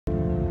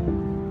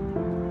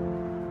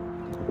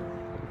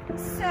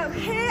So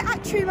here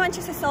at True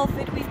Manchester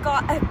Salford, we've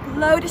got a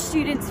load of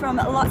students from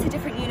lots of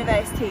different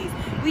universities.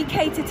 We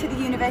cater to the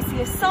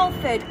University of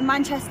Salford,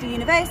 Manchester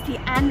University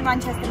and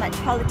Manchester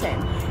Metropolitan.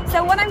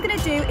 So what I'm going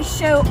to do is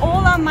show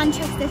all our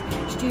Manchester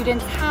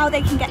students how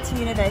they can get to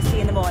university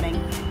in the morning.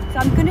 So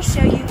I'm going to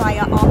show you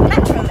via our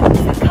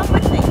Metrolink, so come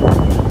with me.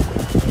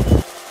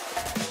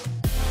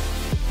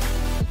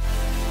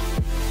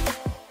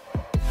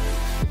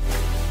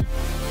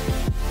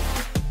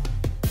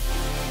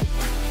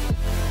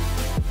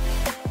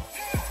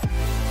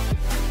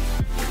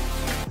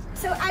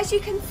 So as you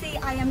can see,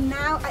 I am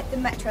now at the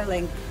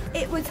Metrolink.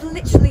 It was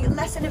literally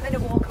less than a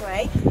minute walk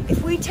away.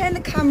 If we turn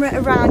the camera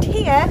around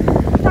here,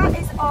 that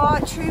is our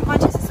True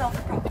Manchester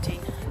Salford property.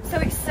 So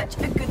it's such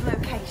a good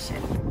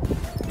location.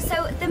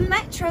 So the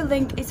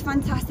Metrolink is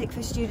fantastic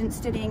for students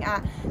studying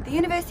at the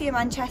University of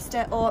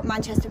Manchester or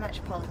Manchester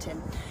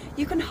Metropolitan.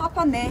 You can hop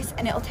on this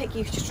and it'll take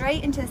you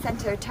straight into the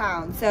centre of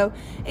town. So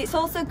it's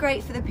also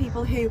great for the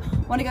people who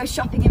want to go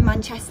shopping in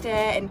Manchester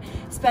and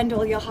spend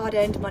all your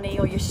hard-earned money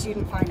or your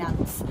student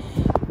finance.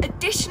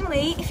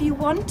 Additionally, if you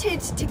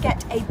wanted to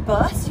get a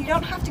bus, you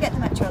don't have to get the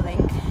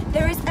Metrolink.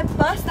 There is a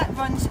bus that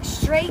runs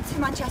straight to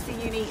Manchester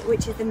Uni,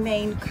 which is the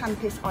main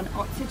campus on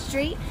Oxford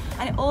Street,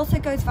 and it also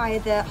goes via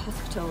the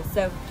hospital.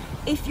 So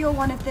if you're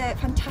one of the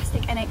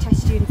fantastic NHS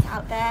students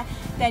out there,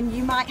 then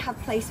you might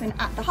have placement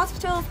at the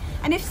hospitals,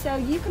 and if so,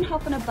 you can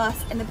hop on a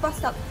bus, and the bus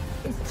stop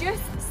is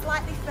just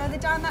slightly further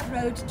down that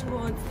road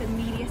towards the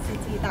media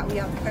city that we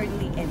are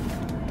currently in.